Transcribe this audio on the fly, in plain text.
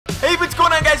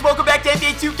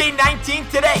2K19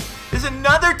 today. There's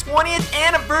another 20th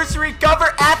anniversary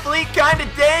cover athlete kind of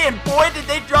day, and boy did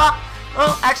they drop.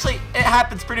 Well, actually, it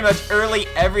happens pretty much early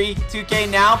every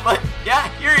 2K now, but yeah,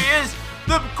 here he is.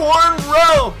 The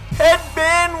cornrow,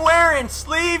 headband wearing,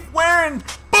 sleeve wearing,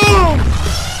 boom!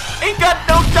 Ain't got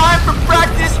no time for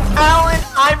practice. Allen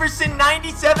Iverson,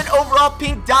 97 overall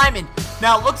pink diamond.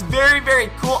 Now, it looks very,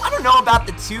 very cool. I don't know about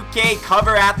the 2K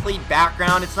cover athlete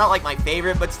background. It's not like my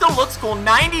favorite, but still looks cool.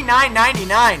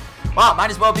 99.99. Wow,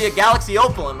 might as well be a Galaxy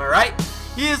Opal, am I right?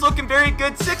 He is looking very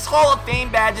good. 6 Hall of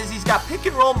Fame badges. He's got pick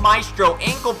and roll maestro,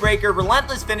 ankle breaker,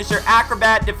 relentless finisher,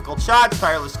 acrobat, difficult shots,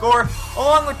 tireless score,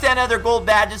 along with 10 other gold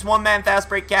badges, one-man fast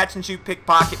break, catch and shoot,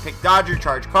 pickpocket, pick dodger,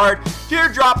 charge card,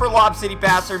 teardropper, lob city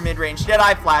passer, mid-range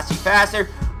Jedi, flashy passer,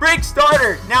 break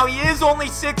starter. Now he is only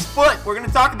 6 foot. We're going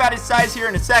to talk about his size here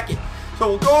in a second. So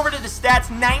we'll go over to the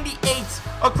stats. 98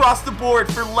 across the board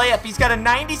for layup. He's got a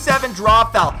 97 draw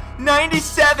foul.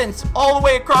 97s all the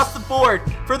way across the board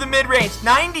for the mid-range.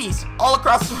 90s all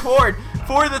across the board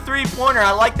for the three-pointer.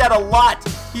 I like that a lot.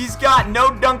 He's got no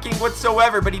dunking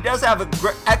whatsoever, but he does have an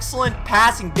excellent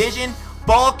passing vision,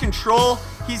 ball control.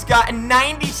 He's got a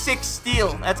 96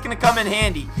 steal. That's going to come in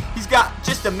handy. He's got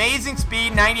just amazing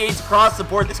speed, 98s across the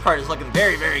board. This card is looking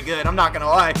very, very good. I'm not going to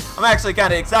lie. I'm actually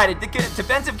kind of excited. The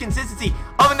defensive consistency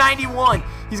of a 91.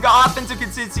 He's got offensive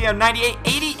consistency of 98,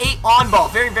 88 on ball.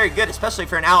 Very, very good, especially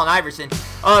for an Allen Iverson.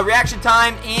 Reaction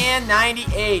time and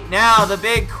 98. Now, the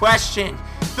big question.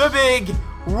 The big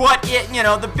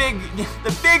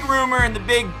the big rumor and the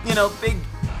big,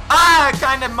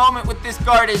 kind of moment with this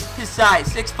guard is his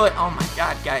size. 6 foot. Oh my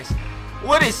god, guys.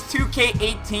 What has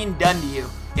 2K18 done to you?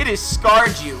 It has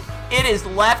scarred you. It has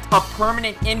left a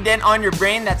permanent indent on your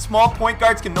brain that small point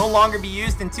guards can no longer be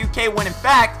used in 2K, when in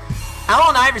fact,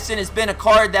 Allen Iverson has been a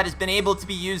card that has been able to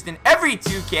be used in every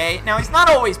 2K. Now, he's not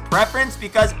always preference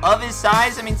because of his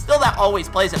size. I mean, still that always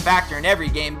plays a factor in every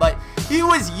game, but he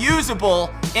was usable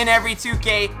in every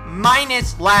 2K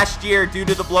minus last year due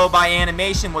to the blow-by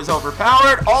animation was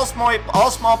overpowered. All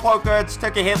small point guards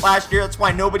took a hit last year. That's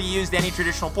why nobody used any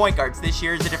traditional point guards. This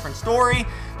year is a different story.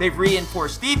 They've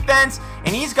reinforced defense,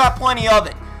 and he's got plenty of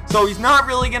it. So he's not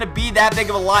really going to be that big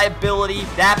of a liability,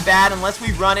 that bad, unless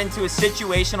we run into a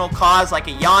situational cause like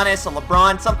a Giannis, a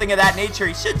LeBron, something of that nature.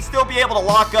 He should still be able to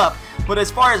lock up. But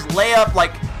as far as layup,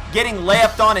 like getting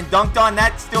layupped on and dunked on,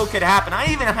 that still could happen.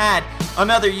 I even had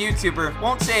another YouTuber,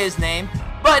 won't say his name,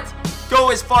 but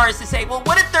go as far as to say, well,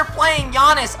 what if they're playing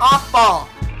Giannis off ball?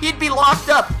 He'd be locked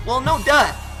up. Well, no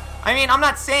duh. I mean, I'm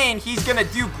not saying he's going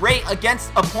to do great against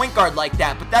a point guard like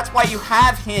that, but that's why you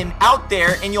have him out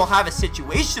there, and you'll have a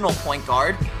situational point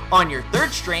guard on your third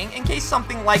string in case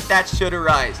something like that should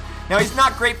arise. Now, he's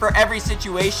not great for every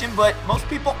situation, but most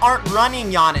people aren't running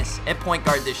Giannis at point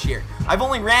guard this year. I've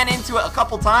only ran into it a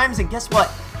couple times, and guess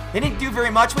what? They didn't do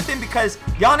very much with him because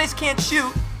Giannis can't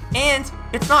shoot, and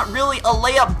it's not really a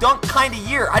layup dunk kind of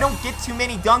year. I don't get too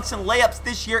many dunks and layups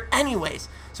this year anyways.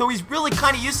 So he's really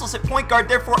kind of useless at point guard,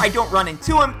 therefore I don't run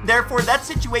into him. Therefore, that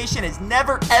situation has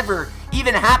never, ever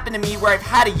even happened to me where I've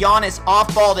had a Giannis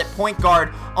off-balled at point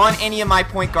guard on any of my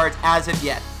point guards as of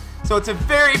yet. So it's a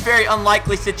very, very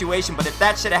unlikely situation, but if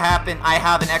that should have happened, I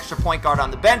have an extra point guard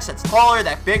on the bench that's taller,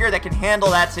 that's bigger, that can handle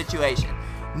that situation.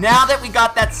 Now that we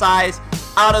got that size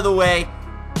out of the way,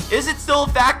 is it still a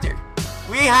factor?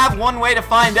 We have one way to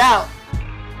find out.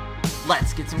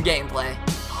 Let's get some gameplay.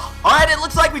 Alright, it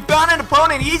looks like we found an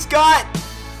opponent. He's got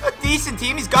a decent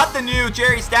team. He's got the new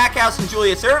Jerry Stackhouse and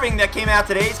Julius Erving that came out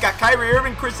today. He's got Kyrie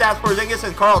Irving, Kristaps Porzingis,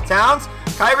 and Karl Towns.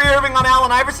 Kyrie Irving on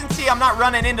Allen Iverson. See, I'm not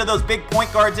running into those big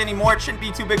point guards anymore. It shouldn't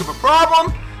be too big of a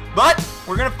problem. But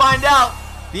we're going to find out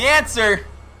the answer.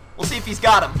 We'll see if he's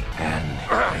got him. And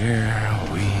here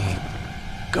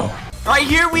we go. Alright,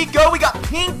 here we go. We got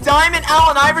pink diamond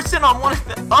Allen Iverson on one of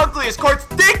the ugliest courts.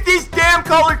 Take these damn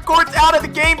colored courts out of the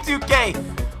game,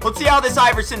 2K. Let's see how this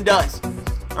Iverson does.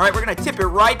 Alright, we're going to tip it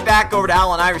right back over to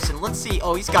Allen Iverson. Let's see.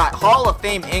 Oh, he's got Hall of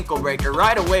Fame ankle breaker.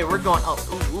 Right away, we're going,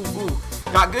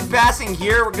 Got good passing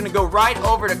here. We're going to go right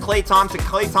over to Klay Thompson.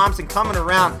 Klay Thompson coming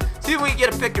around. See if we can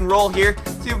get a pick and roll here.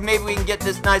 See if maybe we can get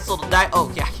this nice little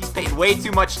Oh, yeah, he's paying way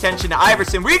too much attention to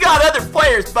Iverson. We got other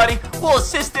players, buddy. We'll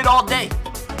assist it all day.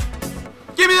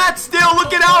 Give me that steal.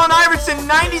 Look at Allen Iverson.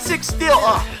 96 steal.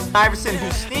 Oh, Iverson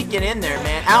who's sneaking in there,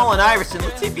 man. Allen Iverson.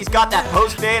 Let's see if he's got that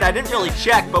post fade. I didn't really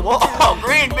check, but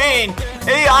green bean.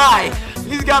 AI.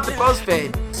 He's got the post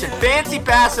fade. Fancy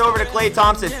pass over to Klay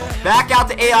Thompson. Back out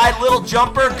to AI. Little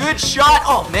jumper. Good shot.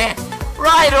 Oh, man.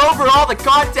 Right over all the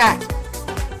contact.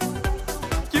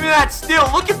 Give me that steal.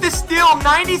 Look at this steal.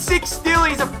 96 steal.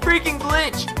 He's a freaking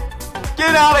glitch.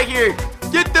 Get out of here.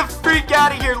 Get the freak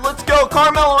out of here. Let's go.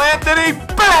 Carmelo Anthony.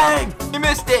 Bang! He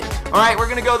missed it. All right, we're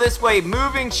going to go this way.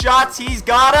 Moving shots. He's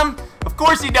got him. Of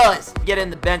course he does. Get in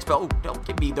the bench, but oh, don't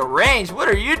give me the range. What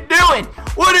are you doing?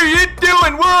 What are you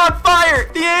doing? We're on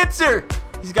fire. The answer.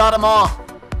 He's got them all.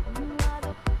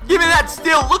 Give me that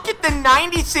steal. Look at the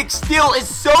 96 steal.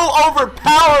 Is so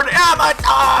overpowered. Hammer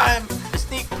time. A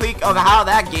sneak peek of how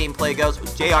that gameplay goes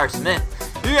with J.R. Smith.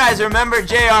 You guys remember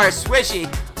J.R.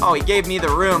 Swishy? Oh, he gave me the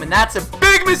room, and that's a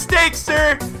big mistake,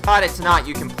 sir. God, it's not.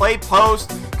 You can play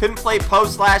post. Couldn't play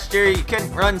post last year. You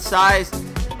couldn't run size.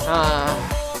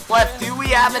 Left, do we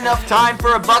have enough time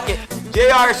for a bucket?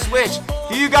 J.R. Swish,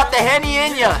 do you got the Henny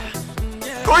in ya?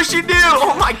 Of course you do.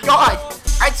 Oh, my God.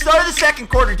 All right, start of the second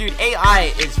quarter, dude.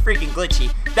 AI is freaking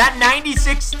glitchy. That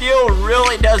 96 steal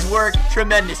really does work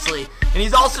tremendously. And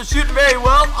he's also shooting very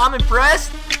well. I'm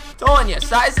impressed. Telling you,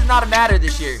 size is not a matter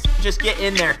this year. Just get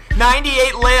in there.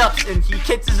 98 layups, and he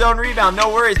gets his own rebound.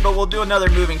 No worries, but we'll do another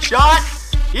moving shot.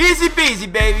 Easy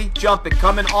peasy, baby. Jumping,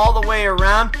 coming all the way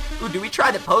around. Ooh, do we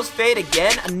try the post fade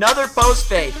again? Another post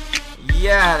fade.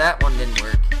 Yeah, that one didn't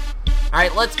work. All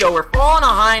right, let's go. We're falling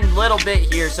behind a little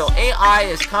bit here, so AI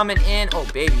is coming in. Oh,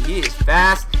 baby, he is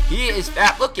fast. He is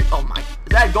fast. Look at, oh, my. Is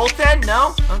that a goaltend?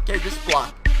 No? Okay, just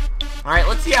block. All right,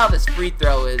 let's see how this free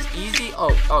throw is. Easy.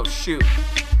 Oh, shoot.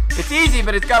 It's easy,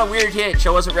 but it's got a weird hitch. I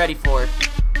wasn't ready for it.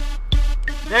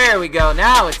 There we go.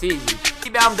 Now it's easy.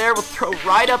 Rebound there. We'll throw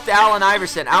right up to Allen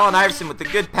Iverson. Allen Iverson with the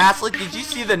good pass. Look, did you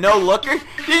see the no-looker?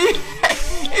 He's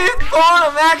pulling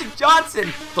a Magic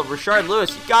Johnson. So Rashard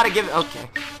Lewis, you got to give it. Okay.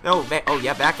 No, oh,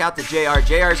 yeah, back out to JR.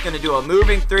 JR is going to do a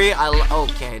moving three.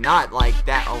 Okay, not like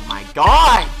that. Oh, my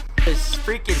God. This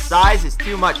freaking size is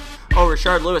too much. Oh,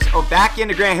 Rashard Lewis. Oh, back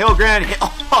into Grant Hill. Grant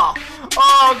Hill.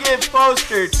 Oh, get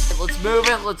postered. Let's move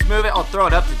it. Let's move it. I'll throw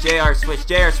it up to JR Swish.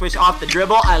 JR Swish off the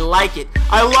dribble. I like it.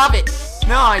 I love it.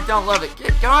 No, I don't love it.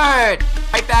 Get guard.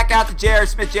 Right back out to J.R.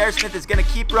 Smith. J.R. Smith is going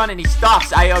to keep running. He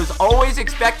stops. I was always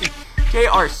expecting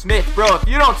J.R. Smith. Bro, if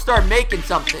you don't start making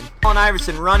something. Allen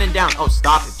Iverson running down. Oh,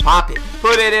 stop it. Pop it.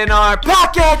 Put it in our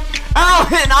pocket.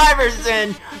 Allen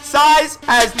Iverson. Size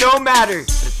has no matter. But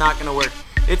it's not going to work.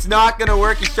 It's not going to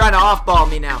work. He's trying to off-ball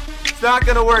me now. It's not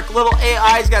going to work. Little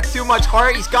AI's got too much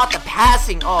heart. He's got the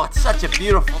passing. Oh, it's such a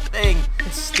beautiful thing.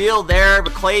 It's still there,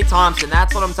 but Klay Thompson,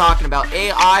 that's what I'm talking about.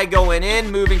 AI going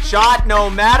in, moving shot, no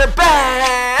matter.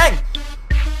 Bang!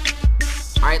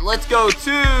 All right, let's go.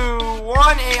 2-1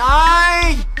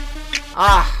 AI.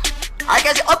 All right,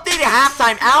 guys, updated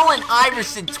halftime. Allen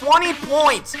Iverson, 20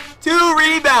 points, 2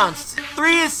 rebounds,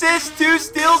 3 assists, 2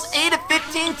 steals, 8 of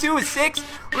 15, 2 of 6.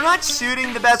 We're not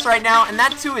shooting the best right now, and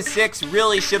that 2 of 6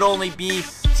 really should only be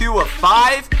 2 of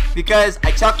 5 because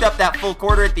I chucked up that full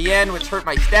quarter at the end, which hurt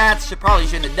my stats. Probably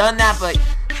shouldn't have done that, but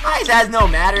size has no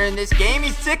matter in this game.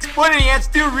 He's 6 foot and he has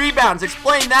 2 rebounds.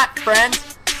 Explain that,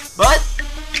 friends. But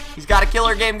he's got a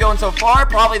killer game going so far.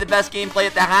 Probably the best gameplay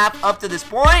at the half up to this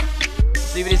point.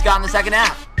 See what he's got in the second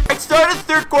half. All right, start of the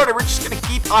third quarter. We're just going to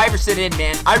keep Iverson in,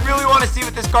 man. I really want to see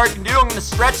what this card can do. I'm going to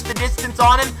stretch the distance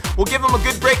on him. We'll give him a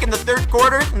good break in the third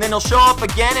quarter, and then he'll show up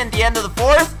again at the end of the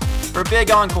fourth for a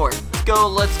big encore. Let's go,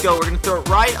 let's go. We're going to throw it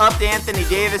right up to Anthony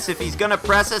Davis. If he's going to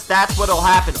press us, that's what'll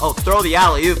happen. Oh, throw the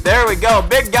alley-oop. There we go.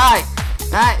 Big guy.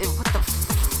 What the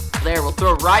there, we'll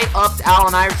throw right up to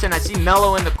Allen Iverson. I see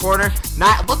Melo in the corner.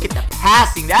 Look at the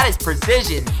passing. That is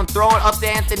precision. I'm throwing up to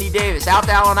Anthony Davis. Out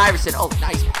to Allen Iverson. Oh,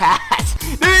 nice pass.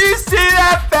 Did you see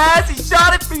that pass? He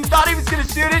shot it, but he thought he was going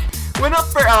to shoot it. Went up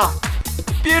for,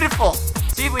 beautiful.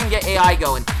 See if we can get AI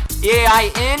going.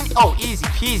 AI in. Oh, easy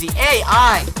peasy.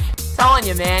 AI. Telling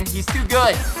you, man, he's too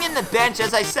good. In the bench,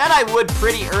 as I said I would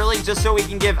pretty early, just so we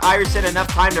can give Iverson enough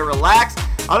time to relax.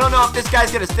 I don't know if this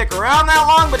guy's going to stick around that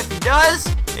long, but if he does,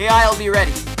 AI will be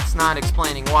ready. It's not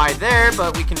explaining why there,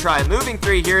 but we can try a moving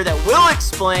three here that will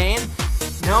explain.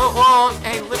 No, it won't.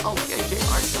 Hey, okay,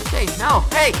 JR, okay, no.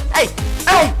 Hey!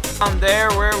 I'm there.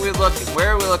 Where are we looking?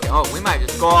 Oh, we might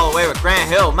just go all the way with Grant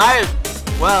Hill. Might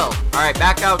as well. All right,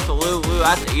 back out to Lou.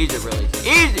 That's an easy release.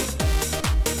 Easy!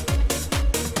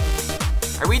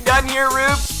 Are we done here,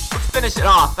 Rubes? Let's finish it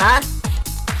off, huh?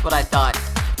 That's what I thought.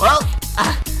 Well,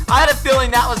 I had a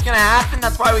feeling that was going to happen.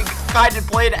 That's why we tried to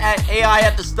play at AI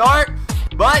at the start.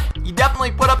 But you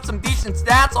definitely put up some decent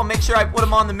stats. I'll make sure I put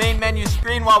them on the main menu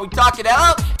screen while we talk it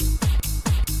out.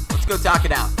 Let's go talk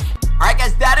it out. Alright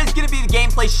guys, that is going to be the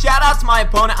gameplay. Shout out to my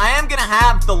opponent. I am going to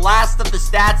have the last of the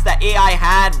stats that AI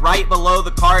had right below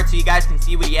the card so you guys can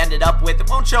see what he ended up with. It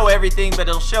won't show everything, but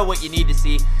it'll show what you need to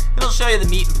see. It'll show you the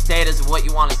meat and potatoes of what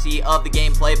you want to see of the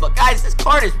gameplay. But guys, this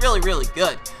card is really, really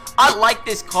good. I like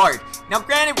this card. Now,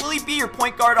 granted, will he be your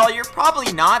point guard all year?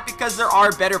 Probably not, because there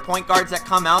are better point guards that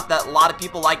come out that a lot of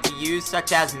people like to use,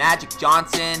 such as Magic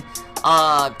Johnson,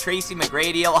 Tracy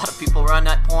McGrady. A lot of people run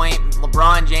that point.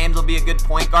 LeBron James will be a good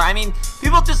point guard. I mean,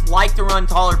 people just like to run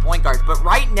taller point guards. But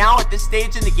right now, at this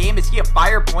stage in the game, is he a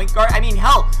fire point guard? I mean,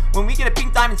 hell, when we get a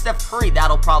pink diamond Steph Curry,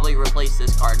 that'll probably replace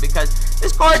this card, because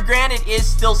this card, granted, is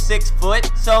still 6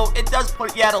 foot, so it does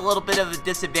put you at a little bit of a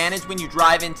disadvantage when you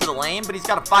drive into the lane. But he's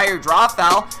got a fire draw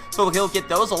foul, so he'll get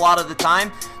those a lot of the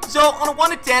time. So on a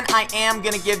 1 to 10, I am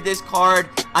gonna give this card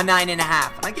a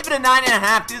 9.5, and I give it a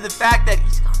 9.5 due to the fact that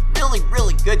he's got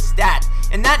really good stats,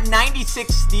 and that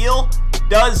 96 steal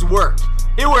does work.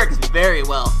 It works very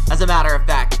well, as a matter of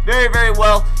fact. Very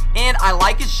well. And I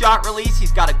like his shot release.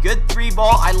 He's got a good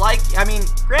 3-ball. I mean,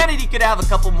 granted, he could have a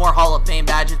couple more Hall of Fame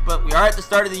badges, but we are at the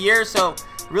start of the year, so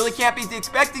really can't be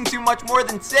expecting too much more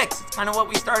than 6. It's kind of what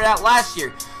we started out last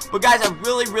year. But guys, I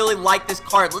really like this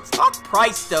card. Let's talk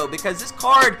price, though, because this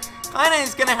card kind of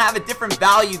is going to have a different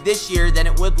value this year than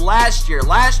it would last year.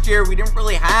 Last year, we didn't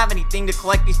really have anything to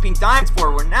collect these pink diamonds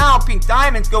for. Where now, pink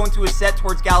diamonds go into a set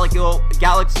towards Galaxy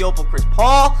Opal Chris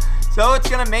Paul. So it's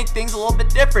going to make things a little bit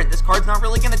different. This card's not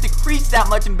really going to decrease that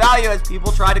much in value as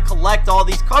people try to collect all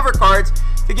these cover cards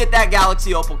to get that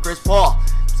Galaxy Opal Chris Paul.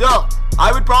 So,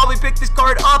 I would probably pick this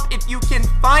card up if you can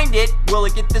find it. Will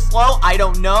it get this low? I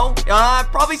don't know. I'd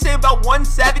probably say about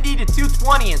 170 to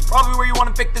 220 is probably where you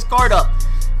want to pick this card up.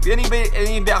 If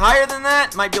any bit higher than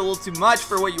that, might be a little too much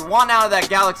for what you want out of that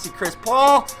Galaxy Chris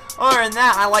Paul. Other than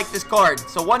that, I like this card.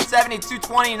 So 170,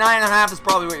 220, 9.5 is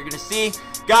probably what you're going to see.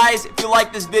 Guys, if you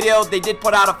like this video, they did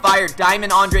put out a fire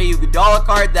diamond Andre Iguodala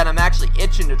card that I'm actually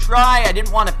itching to try. I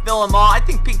didn't want to fill them all. I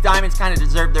think pink diamonds kind of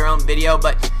deserve their own video,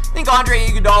 but I think Andre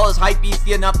Iguodala is hype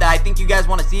beasty enough that I think you guys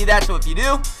want to see that. So if you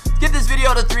do, give this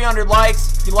video to 300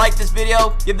 likes. If you like this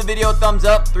video, give the video a thumbs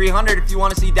up. 300 if you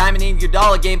want to see Diamond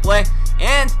Iguodala gameplay.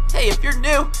 And hey, if you're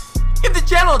new, give the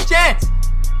channel a chance.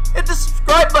 Hit the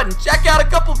subscribe button. Check out a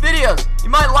couple videos. You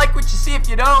might like what you see. If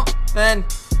you don't, then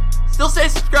still say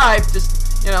subscribe.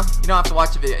 Just, you know, you don't have to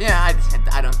watch the video. Yeah,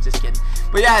 I don't, just kidding.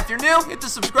 But yeah, if you're new, hit the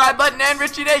subscribe button, and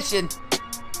Richie Nation,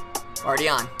 party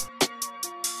on.